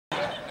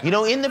You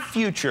know, in the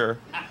future,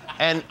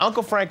 and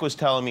Uncle Frank was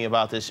telling me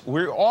about this,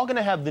 we're all going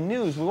to have the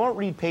news. We won't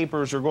read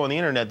papers or go on the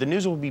internet. The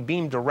news will be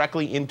beamed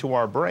directly into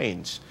our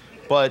brains.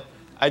 But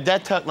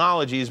that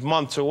technology is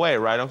months away,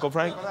 right, Uncle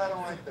Frank? But I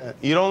don't like that.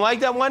 You don't like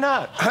that? Why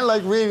not? I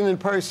like reading in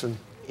person.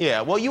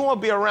 Yeah, well, you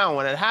won't be around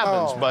when it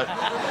happens, Oh. but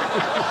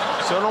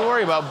so don't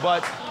worry about it.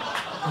 But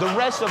the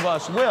rest of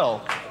us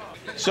will.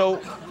 So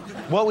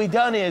what we've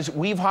done is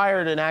we've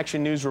hired an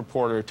action news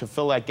reporter to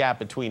fill that gap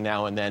between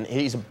now and then.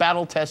 He's a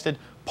battle-tested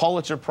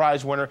Pulitzer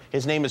Prize winner.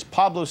 His name is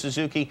Pablo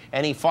Suzuki,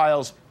 and he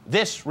files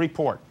this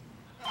report.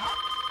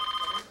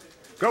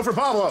 Go for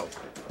Pablo.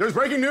 There's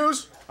breaking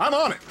news. I'm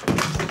on it.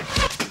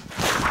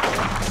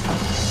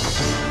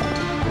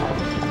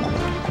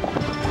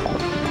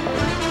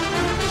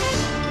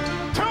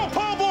 Tell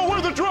Pablo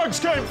where the drugs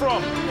came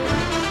from.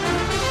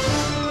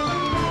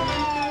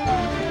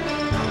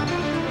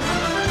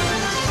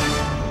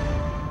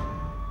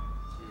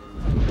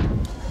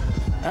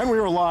 And we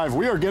are live.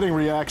 We are getting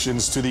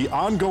reactions to the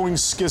ongoing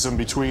schism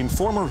between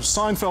former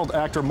Seinfeld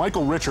actor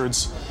Michael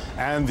Richards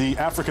and the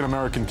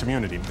African-American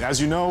community. As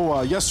you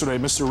know, yesterday,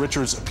 Mr.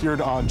 Richards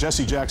appeared on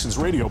Jesse Jackson's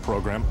radio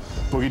program,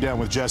 Boogie Down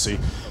with Jesse,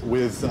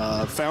 with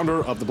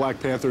founder of the Black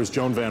Panthers,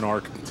 Joan Van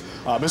Ark.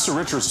 Mr.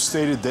 Richards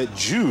stated that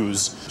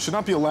Jews should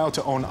not be allowed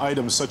to own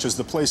items such as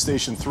the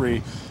PlayStation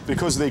 3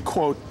 because they,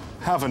 quote,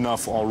 have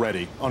enough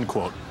already,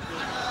 unquote.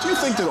 Do you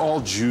think that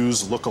all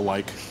Jews look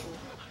alike?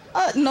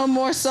 No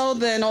more so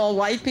than all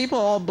white people,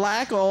 all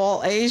black, or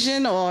all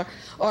Asian, or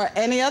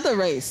any other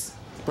race.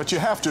 But you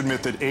have to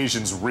admit that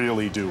Asians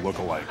really do look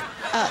alike.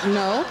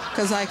 No,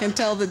 because I can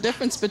tell the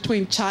difference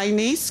between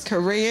Chinese,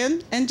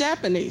 Korean, and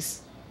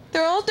Japanese.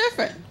 They're all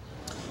different.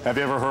 Have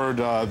you ever heard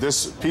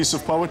this piece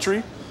of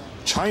poetry?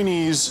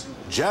 Chinese,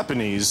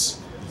 Japanese,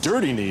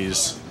 dirty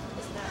knees.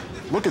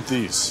 Look at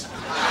these.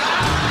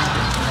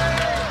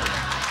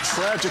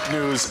 Tragic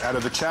news out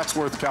of the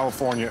Chatsworth,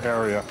 California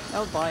area.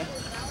 Oh, boy.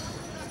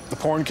 The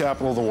porn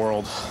capital of the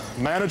world.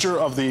 Manager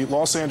of the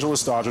Los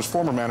Angeles Dodgers,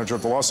 former manager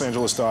of the Los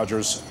Angeles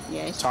Dodgers,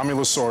 Yes. Tommy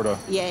Lasorda,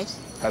 Yes.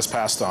 has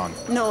passed on.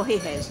 No, he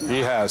has not. He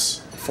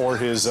has. For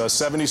his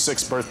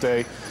 76th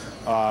birthday,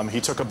 he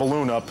took a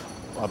balloon up.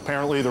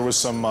 Apparently there was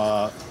some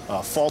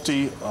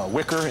faulty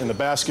wicker in the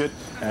basket,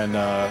 and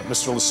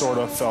Mr.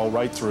 Lasorda fell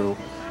right through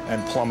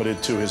and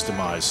plummeted to his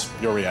demise.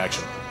 Your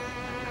reaction?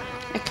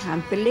 I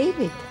can't believe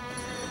it.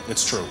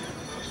 It's true.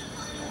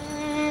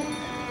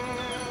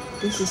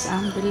 This is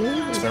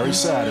unbelievable. It's very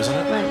sad, isn't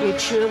it? Well, it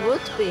sure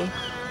would be.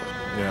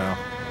 Yeah.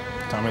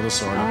 Tommy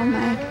Lasorda. Oh,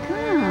 my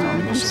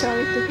God. I'm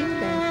sorry to hear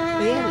that.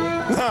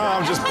 Really. No,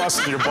 I'm just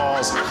busting your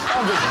balls.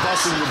 I'm just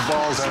busting your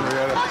balls,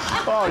 Henrietta.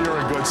 Oh, you're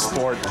a good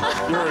sport.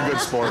 You're a good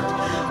sport.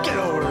 Get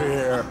over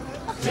here.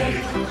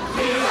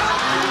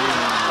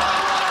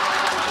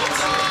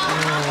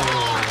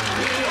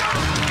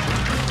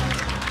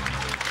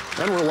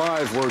 And we're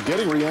live. We're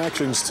getting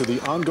reactions to the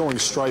ongoing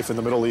strife in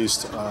the Middle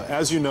East.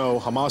 As you know,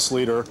 Hamas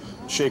leader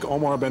Sheikh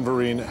Omar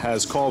Ben-Vereen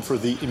has called for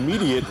the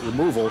immediate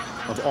removal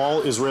of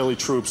all Israeli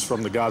troops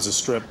from the Gaza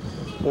Strip,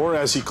 or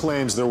as he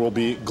claims, there will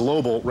be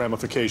global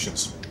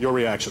ramifications. Your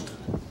reaction?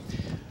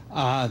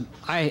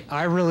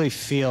 I really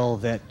feel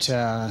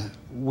that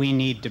we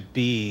need to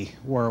be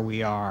where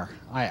we are.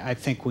 I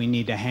think we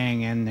need to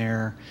hang in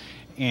there,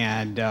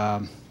 and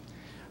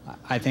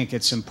I think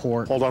it's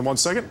important. Hold on one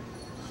second.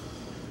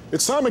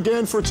 It's time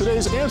again for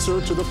today's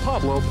answer to the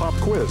Pablo Pop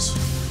Quiz.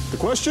 The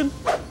question,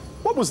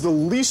 what was the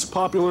least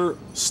popular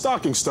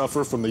stocking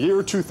stuffer from the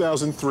year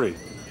 2003?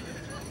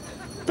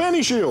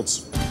 Penny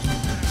Shields.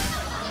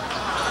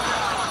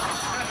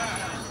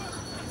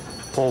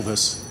 Pull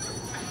this.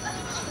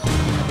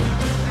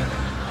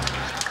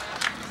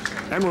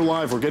 And we're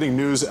live. We're getting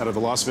news out of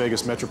the Las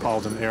Vegas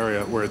metropolitan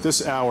area, where at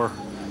this hour,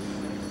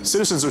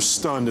 citizens are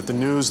stunned at the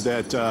news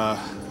that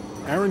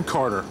Aaron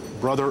Carter,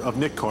 brother of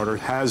Nick Carter,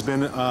 has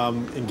been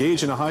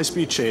engaged in a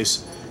high-speed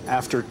chase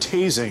after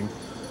tasing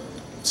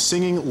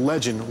singing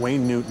legend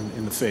Wayne Newton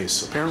in the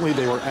face. Apparently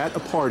they were at a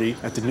party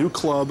at the new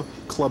Club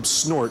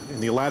Snort in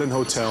the Aladdin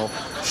Hotel.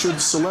 Should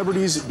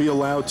celebrities be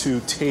allowed to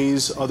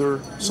tase other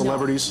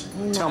celebrities?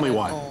 No, Tell me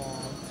why.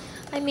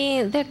 I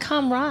mean, they're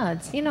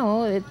comrades. You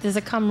know, there's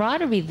a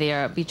camaraderie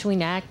there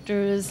between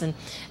actors and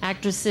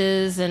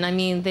actresses, and I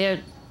mean, that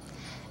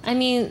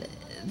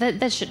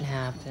shouldn't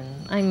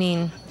happen. I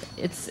mean,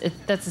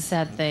 that's a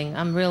sad thing.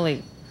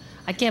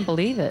 I can't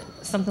believe it.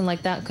 Something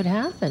like that could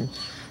happen.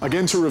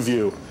 Again, to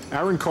review,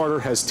 Aaron Carter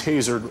has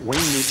tasered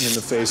Wayne Newton in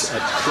the face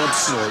at Club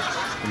Snort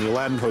in the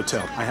Aladdin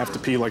Hotel. I have to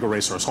pee like a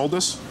racehorse. Hold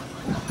this.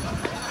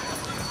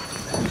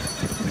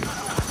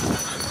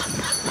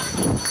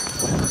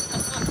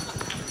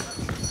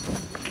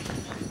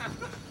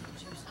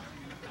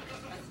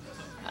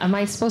 Am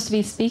I supposed to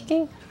be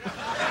speaking?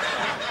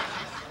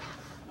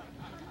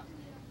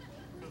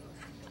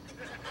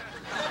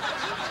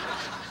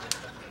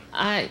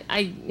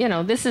 You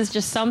know, this is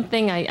just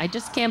something I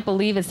just can't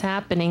believe is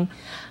happening.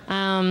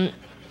 I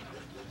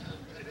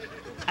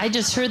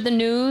just heard the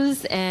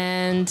news,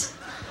 and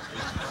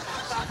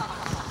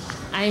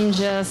I'm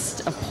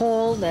just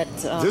appalled that.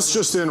 This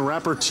just in,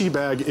 rapper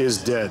Teabag is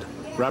dead.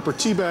 Rapper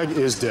Teabag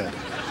is dead.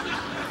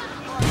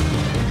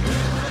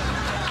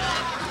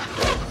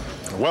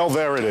 Well,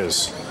 there it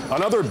is.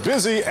 Another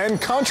busy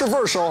and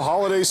controversial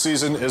holiday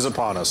season is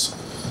upon us.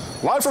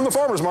 Live from the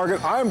farmer's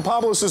market, I'm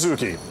Pablo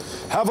Suzuki.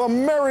 Have a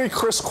Merry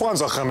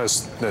Kwanzaa,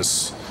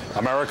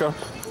 America.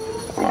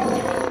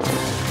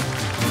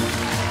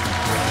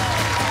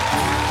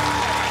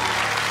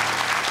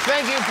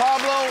 Thank you,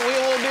 Pablo. We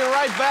will be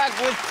right back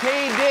with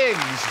Taye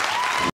Diggs.